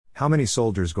How many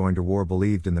soldiers going to war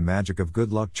believed in the magic of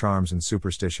good luck charms and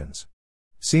superstitions?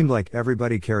 Seemed like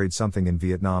everybody carried something in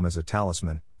Vietnam as a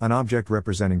talisman, an object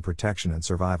representing protection and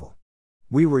survival.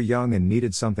 We were young and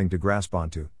needed something to grasp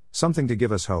onto, something to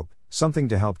give us hope, something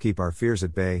to help keep our fears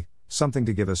at bay, something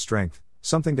to give us strength,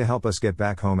 something to help us get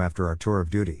back home after our tour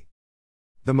of duty.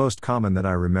 The most common that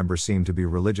I remember seemed to be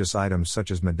religious items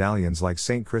such as medallions like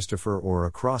St. Christopher or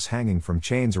a cross hanging from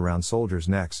chains around soldiers'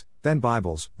 necks, then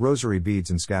Bibles, rosary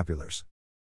beads and scapulars.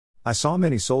 I saw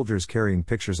many soldiers carrying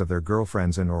pictures of their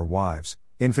girlfriends and or wives.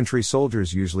 Infantry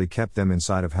soldiers usually kept them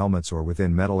inside of helmets or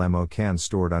within metal ammo cans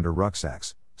stored under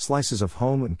rucksacks, slices of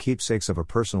home and keepsakes of a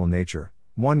personal nature.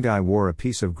 One guy wore a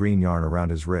piece of green yarn around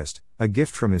his wrist, a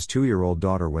gift from his 2-year-old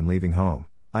daughter when leaving home.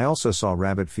 I also saw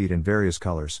rabbit feet in various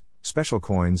colors, special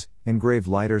coins, engraved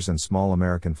lighters and small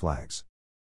American flags.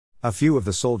 A few of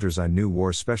the soldiers I knew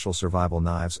wore special survival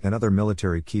knives and other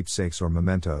military keepsakes or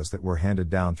mementos that were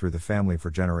handed down through the family for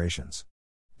generations.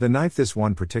 The knife this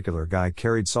one particular guy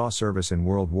carried saw service in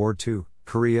World War II,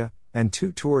 Korea, and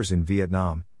 2 tours in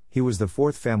Vietnam. He was the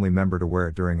 4th family member to wear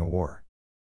it during a war.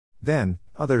 Then,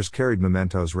 others carried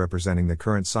mementos representing the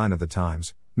current sign of the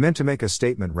times, meant to make a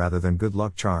statement rather than good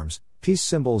luck charms, peace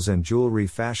symbols and jewelry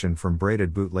fashioned from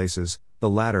braided bootlaces. The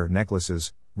latter,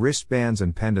 necklaces, wristbands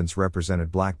and pendants,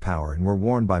 represented black power and were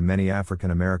worn by many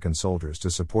African American soldiers to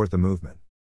support the movement.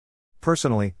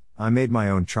 Personally, I made my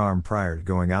own charm prior to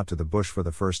going out to the bush for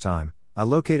the first time. I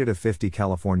located a .50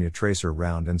 California Tracer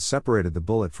round and separated the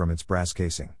bullet from its brass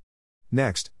casing.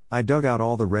 Next, I dug out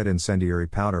all the red incendiary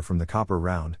powder from the copper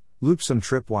round, looped some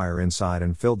tripwire inside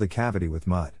and filled the cavity with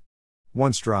mud.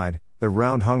 Once dried, the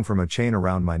round hung from a chain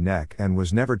around my neck and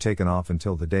was never taken off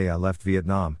until the day I left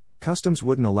Vietnam. Customs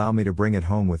wouldn't allow me to bring it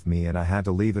home with me and I had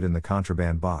to leave it in the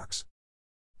contraband box.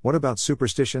 What about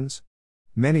superstitions?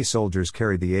 Many soldiers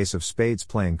carried the ace of spades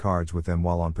playing cards with them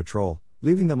while on patrol,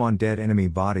 leaving them on dead enemy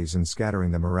bodies and scattering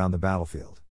them around the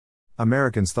battlefield.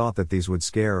 Americans thought that these would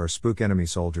scare or spook enemy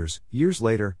soldiers. Years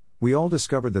later, we all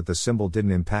discovered that the symbol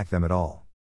didn't impact them at all.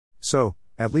 So,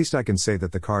 at least I can say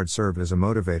that the card served as a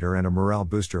motivator and a morale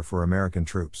booster for American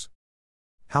troops.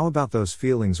 How about those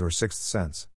feelings or sixth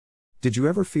sense? Did you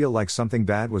ever feel like something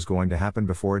bad was going to happen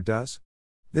before it does?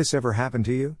 This ever happened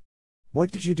to you? What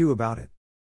did you do about it?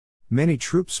 Many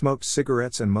troops smoked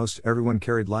cigarettes and most everyone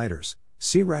carried lighters.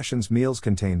 C rations meals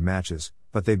contained matches,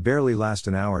 but they barely last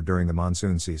an hour during the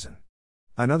monsoon season.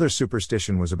 Another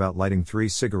superstition was about lighting 3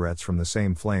 cigarettes from the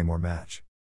same flame or match.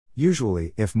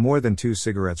 Usually, if more than 2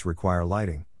 cigarettes require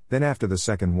lighting, then after the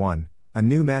second one, a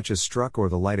new match is struck or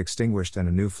the light extinguished and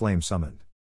a new flame summoned.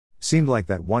 Seemed like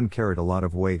that one carried a lot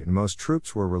of weight and most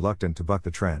troops were reluctant to buck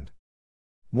the trend.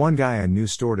 One guy I knew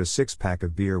stored a 6-pack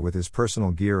of beer with his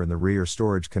personal gear in the rear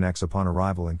storage connects upon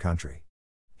arrival in country.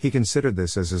 He considered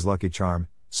this as his lucky charm,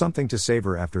 something to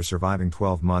savor after surviving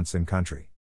 12 months in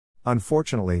country.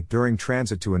 Unfortunately, during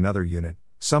transit to another unit,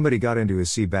 somebody got into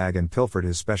his sea bag and pilfered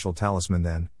his special talisman.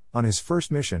 Then, on his first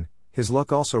mission, his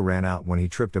luck also ran out when he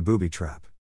tripped a booby trap.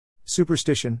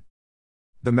 Superstition?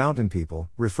 The mountain people,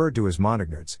 referred to as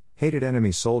Montagnards, hated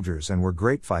enemy soldiers and were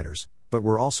great fighters, but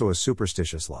were also a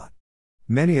superstitious lot.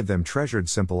 Many of them treasured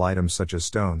simple items such as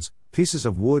stones, pieces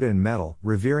of wood and metal,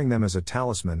 revering them as a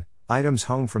talisman. Items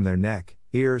hung from their neck,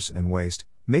 ears and waist,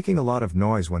 making a lot of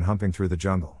noise when humping through the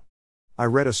jungle. I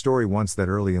read a story once that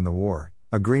early in the war,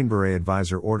 a Green Beret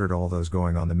advisor ordered all those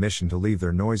going on the mission to leave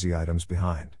their noisy items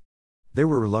behind. They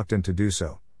were reluctant to do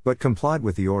so, but complied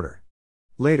with the order.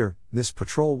 Later, this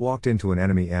patrol walked into an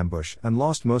enemy ambush and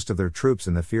lost most of their troops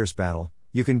in the fierce battle.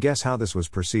 You can guess how this was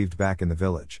perceived back in the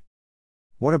village.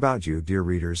 What about you, dear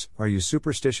readers? Are you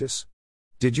superstitious?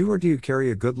 Did you or do you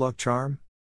carry a good luck charm?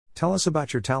 Tell us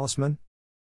about your talisman.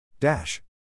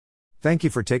 Thank you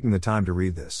for taking the time to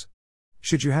read this.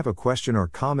 Should you have a question or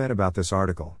comment about this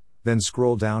article, then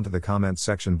scroll down to the comments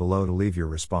section below to leave your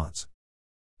response.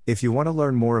 If you want to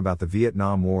learn more about the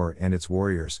Vietnam War and its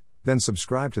warriors, then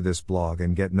subscribe to this blog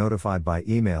and get notified by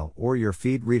email or your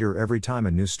feed reader every time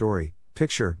a new story,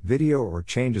 picture, video or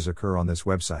changes occur on this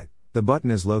website. The button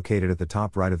is located at the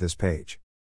top right of this page.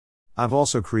 I've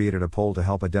also created a poll to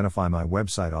help identify my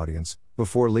website audience.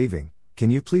 Before leaving,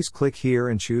 can you please click here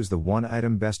and choose the one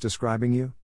item best describing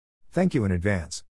you? Thank you in advance.